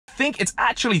think it's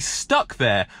actually stuck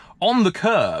there on the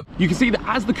curb. You can see that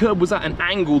as the curb was at an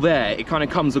angle there, it kind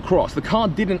of comes across. The car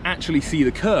didn't actually see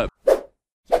the curb.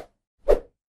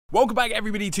 Welcome back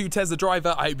everybody to Tesla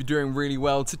Driver. I hope you're doing really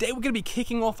well. Today we're going to be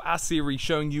kicking off our series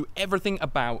showing you everything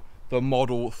about the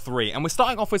Model 3. And we're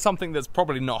starting off with something that's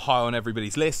probably not high on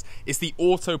everybody's list. It's the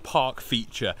Autopark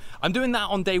feature. I'm doing that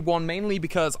on day one mainly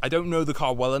because I don't know the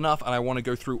car well enough and I want to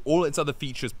go through all its other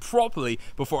features properly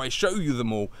before I show you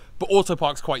them all. But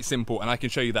Autopark's quite simple and I can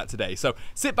show you that today. So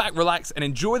sit back, relax and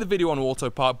enjoy the video on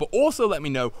Autopark, but also let me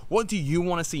know, what do you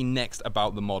want to see next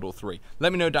about the Model 3?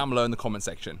 Let me know down below in the comment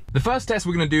section. The first test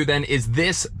we're going to do then is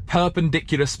this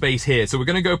perpendicular space here. So we're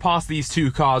going to go past these two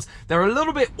cars. They're a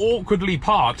little bit awkwardly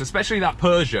parked, especially that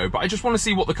Peugeot, but I just want to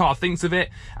see what the car thinks of it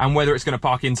and whether it's going to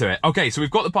park into it. Okay, so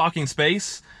we've got the parking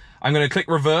space. I'm going to click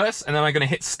reverse and then I'm going to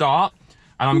hit start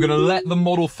and I'm going to let the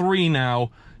Model 3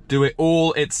 now do it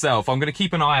all itself. I'm going to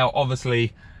keep an eye out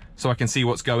obviously so I can see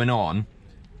what's going on,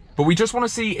 but we just want to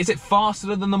see, is it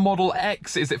faster than the Model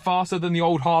X? Is it faster than the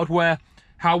old hardware?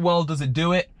 How well does it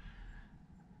do it?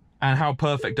 And how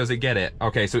perfect does it get it?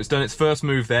 Okay, so it's done its first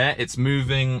move there. It's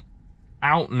moving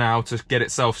out now to get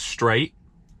itself straight.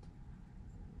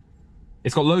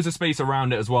 It's got loads of space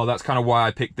around it as well. That's kind of why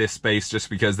I picked this space, just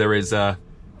because there is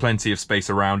plenty of space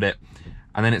around it.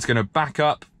 And then it's going to back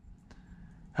up,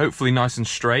 hopefully nice and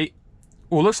straight.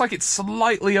 Oh, looks like it's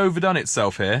slightly overdone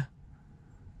itself here.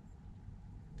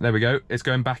 There we go. It's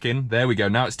going back in. There we go.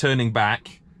 Now it's turning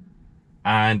back.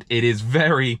 And it is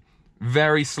very,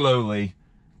 very slowly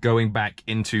going back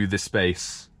into this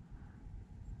space.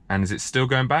 And is it still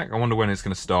going back? I wonder when it's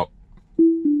going to stop.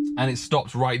 And it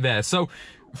stops right there. So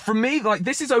for me, like,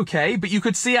 this is okay, but you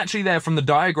could see actually there from the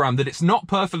diagram that it's not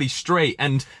perfectly straight,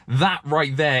 and that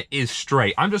right there is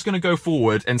straight. I'm just going to go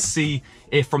forward and see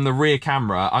if from the rear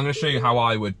camera, I'm going to show you how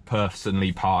I would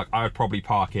personally park. I would probably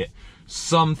park it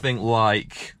something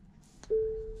like,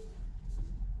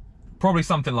 probably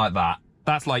something like that.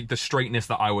 That's like the straightness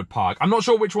that I would park. I'm not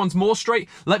sure which one's more straight.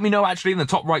 Let me know actually in the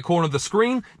top right corner of the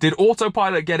screen. Did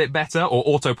Autopilot get it better, or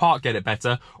Autopark get it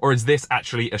better, or is this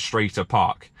actually a straighter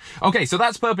park? Okay, so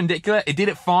that's perpendicular. It did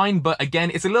it fine, but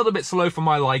again, it's a little bit slow for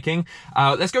my liking.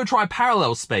 Let's go try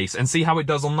parallel space and see how it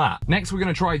does on that. Next, we're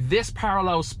gonna try this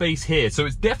parallel space here. So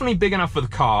it's definitely big enough for the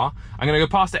car. I'm gonna go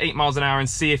past at 8 miles an hour and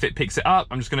see if it picks it up.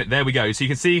 I'm just gonna, there we go. So you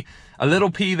can see a little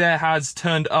P there has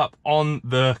turned up on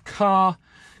the car.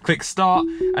 Click start,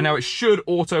 and now it should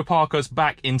auto park us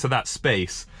back into that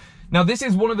space. Now this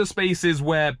is one of the spaces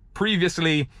where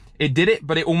previously it did it,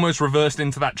 but it almost reversed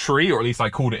into that tree, or at least I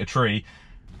called it a tree.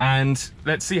 And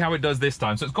let's see how it does this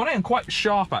time. So it's gone in quite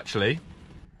sharp actually.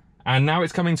 And now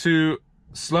it's coming to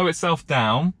slow itself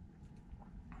down.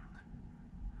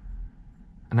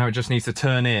 And now it just needs to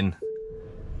turn in.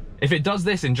 If it does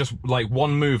this in just like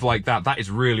one move like that, that is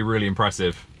really, really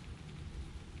impressive.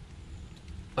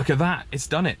 Look at that, it's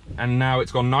done it. And now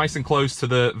it's gone nice and close to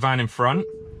the van in front.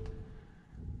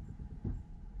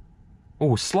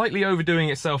 Oh, slightly overdoing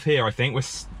itself here, I think.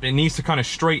 It needs to kind of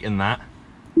straighten that.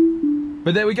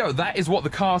 But there we go, that is what the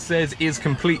car says is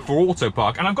complete for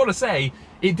Autopark. And I've got to say,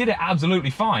 it did it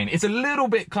absolutely fine. It's a little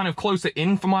bit kind of closer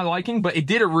in for my liking, but it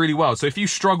did it really well. So if you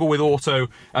struggle with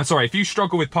if you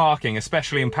struggle with parking,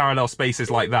 especially in parallel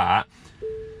spaces like that,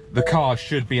 the car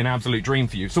should be an absolute dream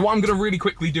for you. So what I'm gonna really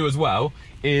quickly do as well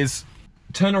is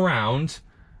turn around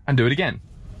and do it again.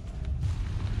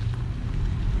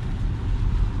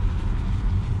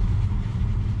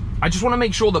 I just wanna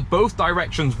make sure that both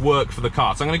directions work for the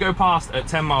car. So I'm gonna go past at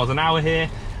 10 miles an hour here.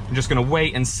 I'm just gonna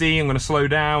wait and see, I'm gonna slow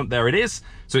down. There it is.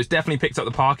 So it's definitely picked up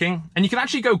the parking. And you can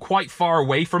actually go quite far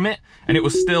away from it and it will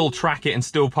still track it and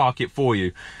still park it for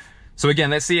you. So again,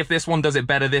 let's see if this one does it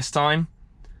better this time.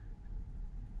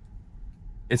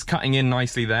 It's cutting in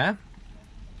nicely there.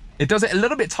 It does it a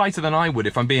little bit tighter than I would,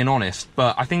 if I'm being honest,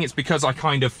 but I think it's because I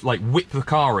kind of like whip the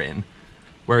car in,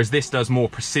 whereas this does more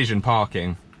precision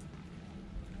parking.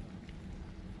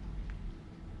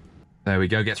 There we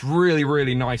go, gets really,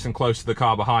 really nice and close to the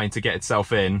car behind to get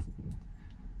itself in.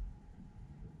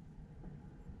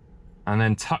 And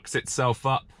then tucks itself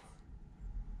up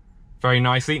very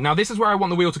nicely. Now this is where I want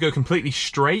the wheel to go completely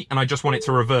straight and I just want it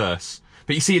to reverse.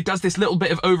 But you see it does this little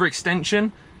bit of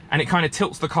overextension and it kind of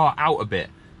tilts the car out a bit.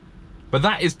 But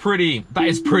that is pretty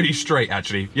straight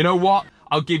actually. You know what?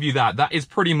 I'll give you that. That is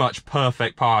pretty much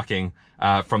perfect parking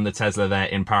from the Tesla there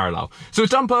in parallel. So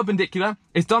it's done perpendicular,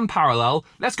 it's done parallel.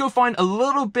 Let's go find a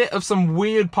little bit of some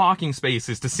weird parking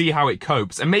spaces to see how it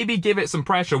copes, and maybe give it some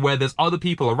pressure where there's other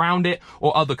people around it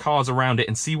or other cars around it,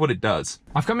 and see what it does.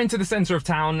 I've come into the center of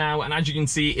town now, and as you can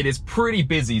see, it is pretty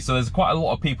busy, so there's quite a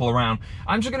lot of people around.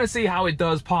 I'm just gonna see how it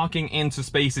does parking into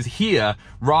spaces here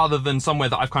rather than somewhere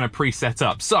that I've kind of pre-set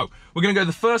up. So we're gonna go to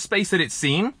the first space that it's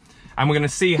seen, and we're gonna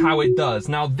see how it does.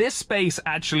 Now this space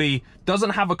actually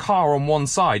doesn't have a car on one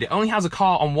side. It only has a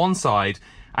car on one side,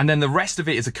 and then the rest of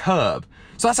it is a curb.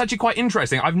 So that's actually quite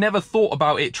interesting. I've never thought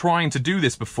about it trying to do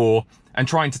this before and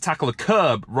trying to tackle a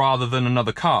curb rather than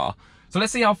another car. So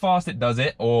let's see how fast it does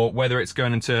it, or whether it's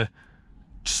going to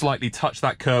slightly touch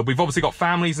that curb. We've obviously got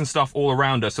families and stuff all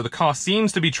around us, so the car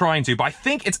seems to be trying to, but I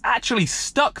think it's actually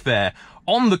stuck there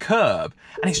on the curb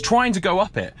and it's trying to go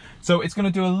up it. So it's going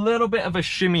to do a little bit of a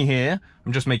shimmy here.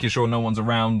 I'm just making sure no one's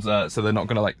around, so they're not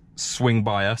going to like swing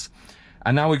by us.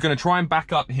 And now we're going to try and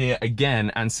back up here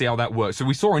again and see how that works. So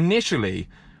we saw initially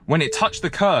when it touched the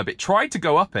curb, it tried to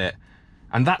go up it,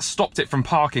 and that stopped it from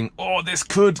parking. Oh, this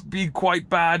could be quite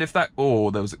bad if that...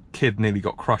 Oh, there was a kid nearly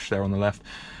got crushed there on the left.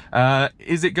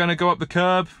 Is it going to go up the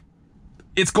curb?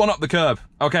 It's gone up the curb.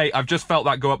 Okay, I've just felt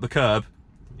that go up the curb.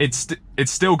 It's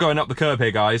still going up the curb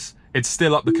here, guys. It's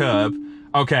still up the curb.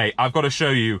 Okay, I've got to show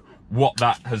you what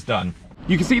that has done.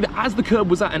 You can see that as the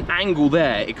curb was at an angle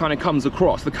there, it kind of comes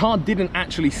across. The car didn't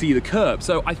actually see the curb.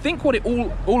 So I think what it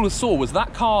all saw was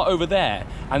that car over there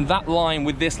and that line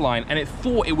with this line, and it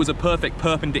thought it was a perfect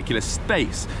perpendicular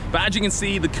space. But as you can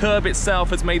see, the curb itself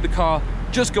has made the car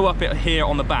just go up it here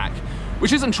on the back,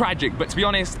 which isn't tragic, but to be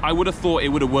honest, I would have thought it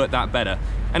would have worked that better.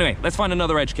 Anyway, let's find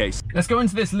another edge case. Let's go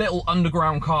into this little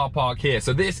underground car park here.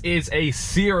 So this is a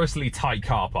seriously tight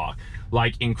car park.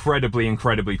 Like incredibly,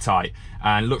 incredibly tight.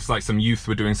 And looks like some youth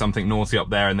were doing something naughty up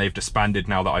there and they've disbanded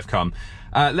now that I've come.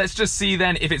 Let's just see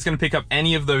then if it's gonna pick up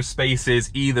any of those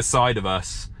spaces either side of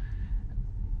us.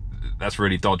 That's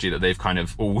really dodgy that they've kind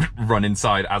of all run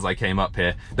inside as I came up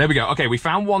here. There we go. Okay, we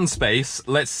found one space.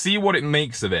 Let's see what it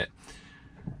makes of it.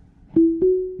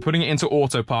 Putting it into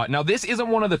Autopark. Now this isn't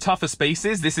one of the tougher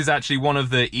spaces. This is actually one of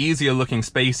the easier looking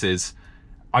spaces.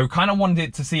 I kind of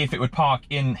wanted to see if it would park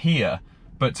in here,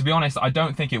 but to be honest, I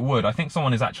don't think it would. I think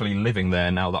someone is actually living there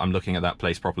now that I'm looking at that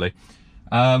place properly.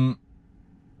 Yeah,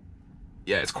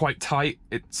 it's quite tight.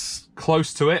 It's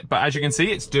close to it, but as you can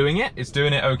see, it's doing it. It's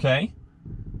doing it okay.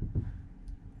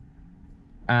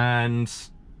 And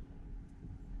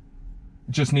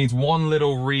just needs one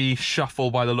little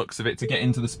reshuffle by the looks of it to get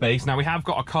into the space. Now we have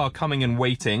got a car coming and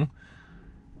waiting.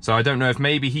 So I don't know if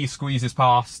maybe he squeezes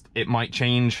past, it might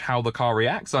change how the car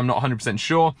reacts. I'm not 100%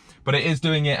 sure, but it is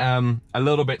doing it a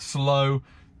little bit slow.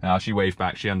 She waved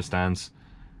back, she understands.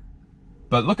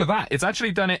 But look at that, it's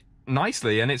actually done it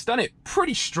nicely, and it's done it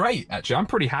pretty straight, actually. I'm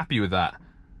pretty happy with that.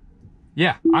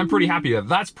 Yeah, I'm pretty happy with that.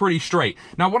 That's pretty straight.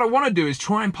 Now what I want to do is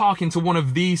try and park into one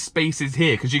of these spaces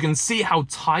here, because you can see how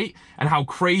tight and how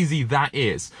crazy that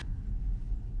is.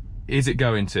 Is it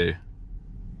going to?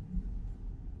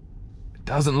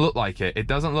 Doesn't look like it. It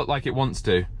doesn't look like it wants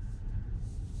to.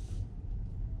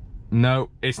 No,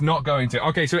 it's not going to.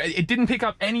 Okay, so it didn't pick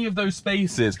up any of those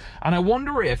spaces, and I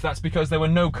wonder if that's because there were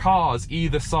no cars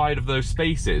either side of those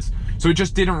spaces, so it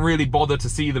just didn't really bother to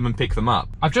see them and pick them up.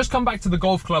 I've just come back to the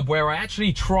golf club where I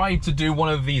actually tried to do one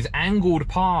of these angled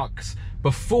parks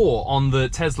before on the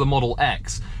Tesla Model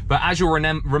X, but as you'll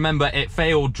remember, it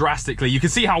failed drastically. You can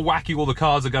see how wacky all the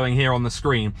cars are going here on the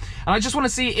screen, and I just want to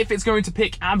see if it's going to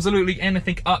pick absolutely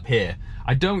anything up here.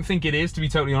 I don't think it is, to be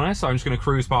totally honest, so I'm just going to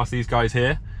cruise past these guys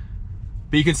here.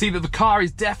 But you can see that the car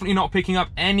is definitely not picking up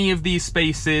any of these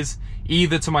spaces,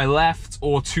 either to my left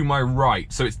or to my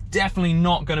right. So it's definitely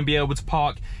not going to be able to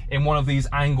park in one of these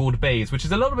angled bays, which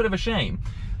is a little bit of a shame.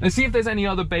 Let's see if there's any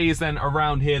other bays then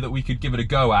around here that we could give it a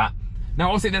go at. Now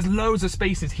obviously there's loads of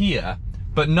spaces here,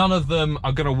 but none of them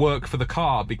are going to work for the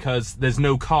car because there's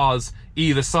no cars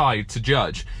either side to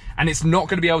judge. And it's not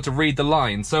going to be able to read the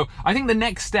lines. So I think the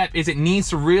next step is it needs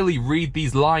to really read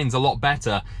these lines a lot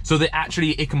better so that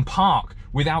actually it can park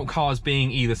without cars being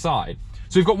either side.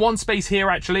 So we've got one space here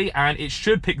actually, and it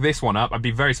should pick this one up. I'd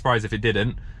be very surprised if it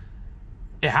didn't.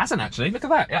 It hasn't actually, look at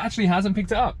that. It actually hasn't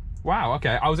picked it up. Wow,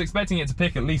 okay, I was expecting it to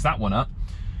pick at least that one up.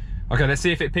 Okay, let's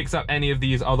see if it picks up any of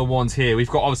these other ones here. We've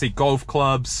got obviously golf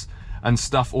clubs and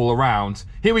stuff all around.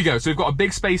 Here we go, so we've got a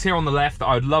big space here on the left that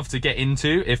I would love to get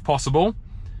into if possible.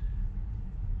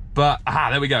 But,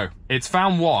 there we go. It's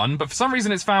found one, but for some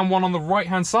reason it's found one on the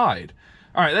right-hand side.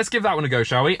 All right, let's give that one a go,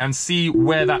 shall we? And see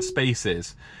where that space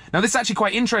is. Now, this is actually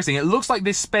quite interesting. It looks like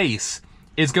this space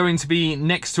is going to be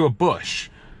next to a bush.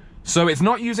 So it's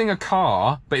not using a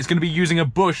car, but it's going to be using a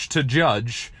bush to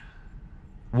judge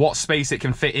what space it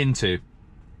can fit into.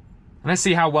 And let's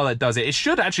see how well it does it. It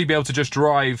should actually be able to just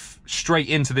drive straight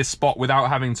into this spot without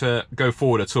having to go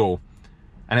forward at all.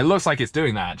 And it looks like it's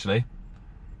doing that, actually.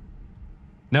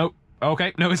 Nope.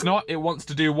 Okay, no, it's not. It wants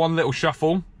to do one little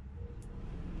shuffle.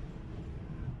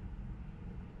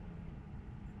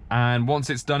 And once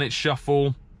it's done its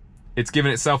shuffle, it's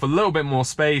given itself a little bit more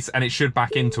space and it should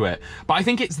back into it. But I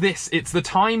think it's this. It's the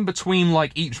time between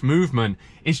like each movement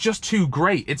is just too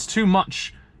great. It's too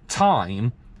much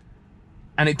time.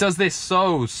 And it does this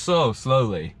so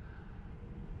slowly.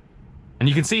 And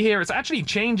you can see here, it's actually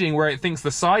changing where it thinks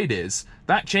the side is.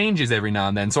 That changes every now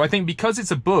and then. So I think because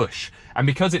it's a bush and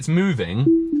because it's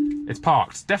moving, it's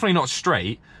parked. Definitely not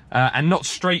straight, and not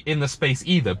straight in the space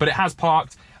either, but it has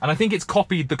parked. And I think it's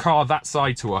copied the car that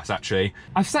side to us, actually.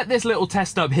 I've set this little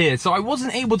test up here, so I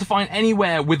wasn't able to find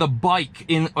anywhere with a bike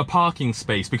in a parking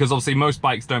space, because obviously most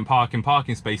bikes don't park in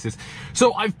parking spaces.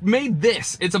 So I've made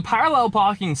this. It's a parallel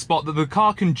parking spot that the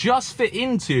car can just fit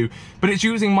into, but it's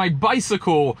using my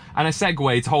bicycle and a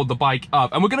Segway to hold the bike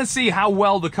up. And we're gonna see how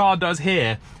well the car does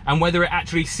here, and whether it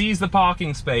actually sees the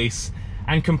parking space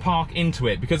and can park into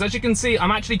it. Because as you can see, I'm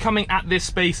actually coming at this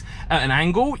space at an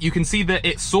angle. You can see that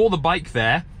it saw the bike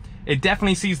there. It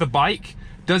definitely sees the bike.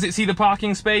 Does it see the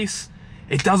parking space?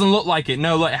 It doesn't look like it.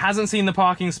 No, look, it hasn't seen the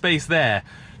parking space there.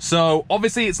 So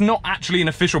obviously it's not actually an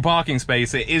official parking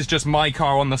space. It is just my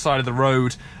car on the side of the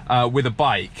road with a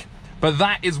bike. But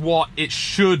that is what it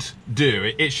should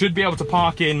do. It should be able to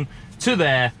park in to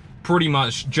there pretty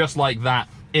much just like that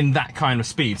in that kind of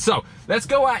speed. So let's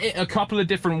go at it a couple of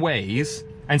different ways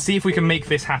and see if we can make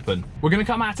this happen. We're gonna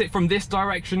come at it from this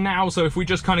direction now, so if we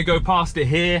just kind of go past it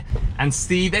here and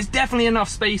see, there's definitely enough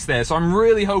space there, so I'm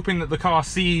really hoping that the car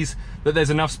sees that there's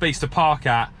enough space to park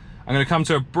at. I'm gonna come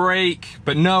to a brake,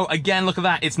 but no, again, look at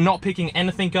that, it's not picking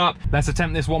anything up. Let's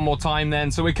attempt this one more time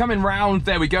then. So we're coming round,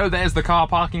 there we go, there's the car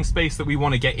parking space that we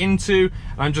wanna get into.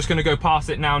 I'm just gonna go past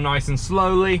it now nice and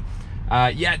slowly.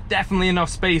 Yeah, definitely enough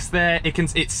space there.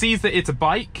 It sees that it's a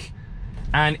bike.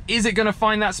 And is it gonna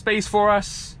find that space for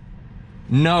us?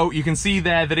 No, you can see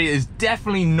there that it is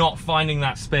definitely not finding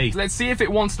that space. Let's see if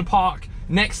it wants to park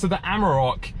next to the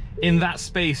Amarok in that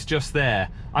space just there.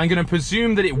 I'm gonna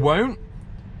presume that it won't,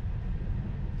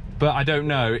 but I don't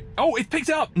know. Oh, it picked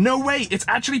it up. No way, it's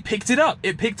actually picked it up.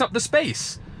 It picked up the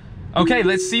space. Okay,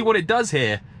 let's see what it does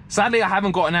here. Sadly, I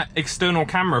haven't got an external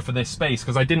camera for this space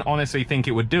because I didn't honestly think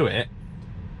it would do it.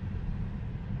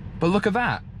 But look at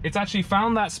that. It's actually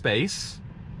found that space.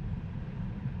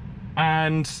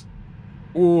 And,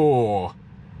 oh,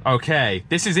 okay.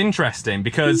 This is interesting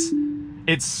because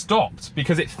it's stopped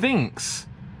because it thinks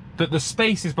that the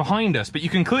space is behind us, but you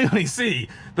can clearly see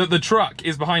that the truck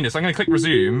is behind us. I'm gonna click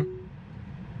resume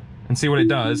and see what it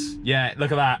does. Yeah,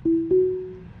 look at that.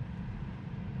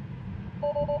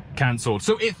 Cancelled.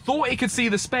 So it thought it could see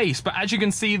the space, but as you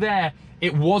can see there,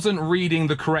 it wasn't reading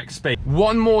the correct space.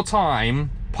 One more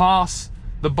time, pass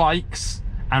the bikes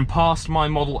and past my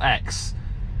Model X.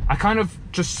 I kind of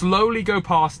just slowly go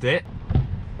past it.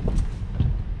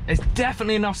 There's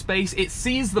definitely enough space. It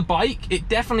sees the bike. It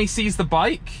definitely sees the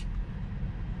bike.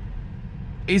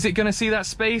 Is it gonna see that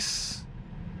space?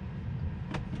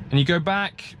 And you go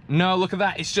back. No, look at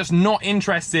that. It's just not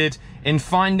interested in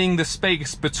finding the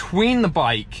space between the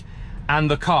bike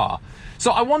and the car.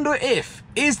 So I wonder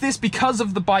is this because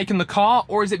of the bike and the car,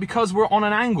 or is it because we're on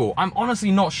an angle? I'm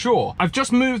honestly not sure. I've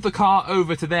just moved the car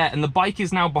over to there and the bike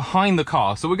is now behind the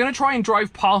car. So we're gonna try and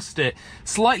drive past it,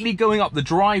 slightly going up the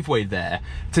driveway there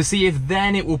to see if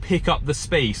then it will pick up the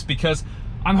space, because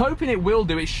I'm hoping it will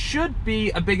do. It should be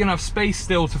a big enough space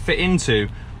still to fit into.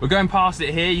 We're going past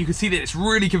it here. You can see that it's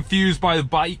really confused by the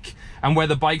bike and where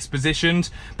the bike's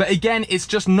positioned. But again, it's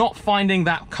just not finding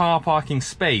that car parking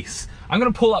space. I'm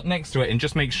gonna pull up next to it and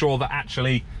just make sure that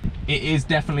actually it is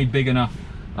definitely big enough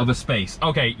of a space.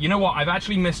 Okay, you know what? I've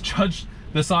actually misjudged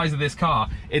the size of this car.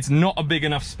 It's not a big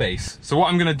enough space. So what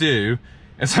I'm gonna do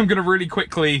is I'm gonna really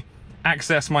quickly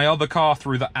access my other car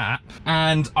through the app,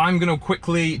 and I'm gonna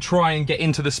quickly try and get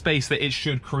into the space that it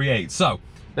should create. So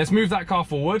let's move that car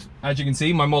forward. As you can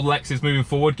see, my Model X is moving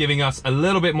forward, giving us a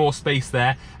little bit more space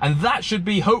there, and that should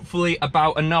be hopefully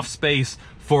about enough space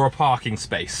for a parking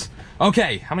space.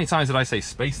 Okay, how many times did I say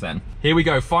space then? Here we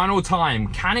go, final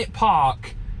time. Can it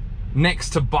park next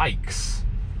to bikes?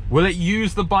 Will it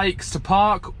use the bikes to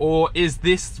park, or is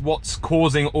this what's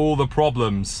causing all the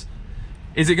problems?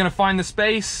 Is it gonna find the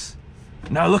space?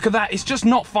 No, look at that, it's just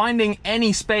not finding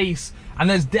any space, and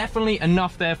there's definitely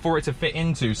enough there for it to fit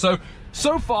into.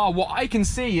 So far what I can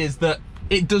see is that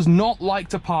It does not like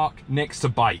to park next to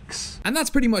bikes. And that's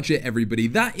pretty much it, everybody.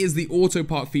 That is the auto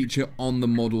park feature on the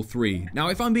Model 3. Now,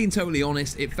 if I'm being totally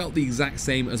honest, it felt the exact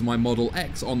same as my Model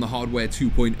X on the hardware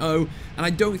 2.0, and I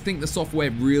don't think the software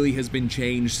really has been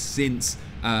changed since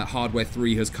hardware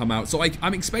 3 has come out. So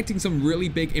I'm expecting some really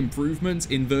big improvements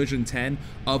in version 10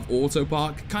 of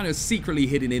Autopark, kind of secretly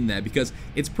hidden in there, because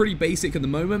it's pretty basic at the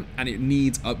moment and it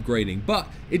needs upgrading. But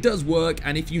it does work,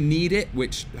 and if you need it,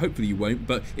 which hopefully you won't,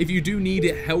 but if you do need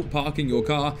it help parking your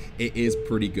car, it is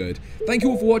pretty good. Thank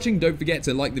you all for watching. Don't forget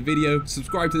to like the video,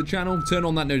 subscribe to the channel, turn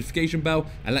on that notification bell,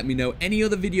 and let me know any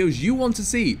other videos you want to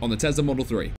see on the Tesla Model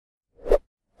 3.